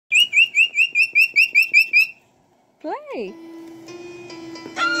Hey.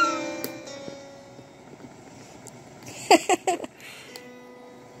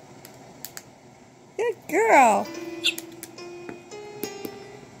 Good girl.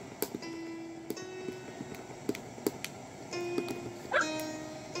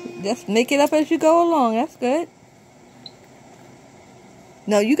 Just make it up as you go along. That's good.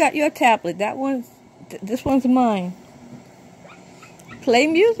 No, you got your tablet. That one's, this one's mine. Play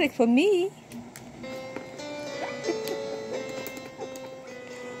music for me.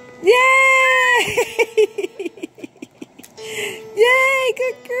 Yay! Yay,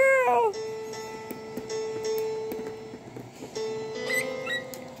 good girl.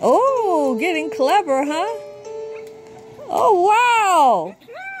 Oh, getting clever, huh? Oh, wow.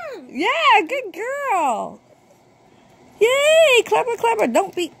 Yeah, good girl. Yay, clever, clever.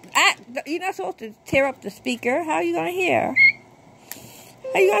 Don't be, you're not supposed to tear up the speaker. How are you going to hear?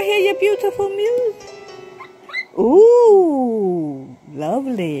 How are you going to hear your beautiful music? Ooh,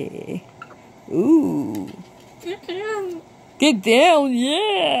 lovely. Ooh. Get down,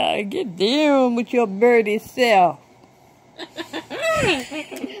 yeah. Get down with your birdie self.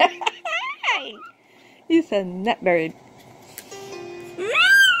 He's a nutbird.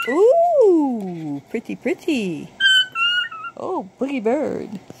 Ooh, pretty, pretty. Oh, boogie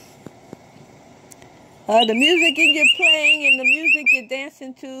bird. The music you're playing and the music you're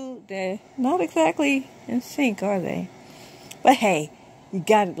dancing to, they're not exactly in sync, are they? But hey, you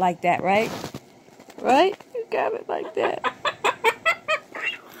got it like that, right? Right? You got it like that.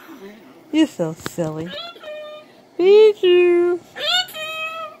 You're so silly. Feed you.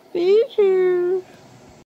 Feed you.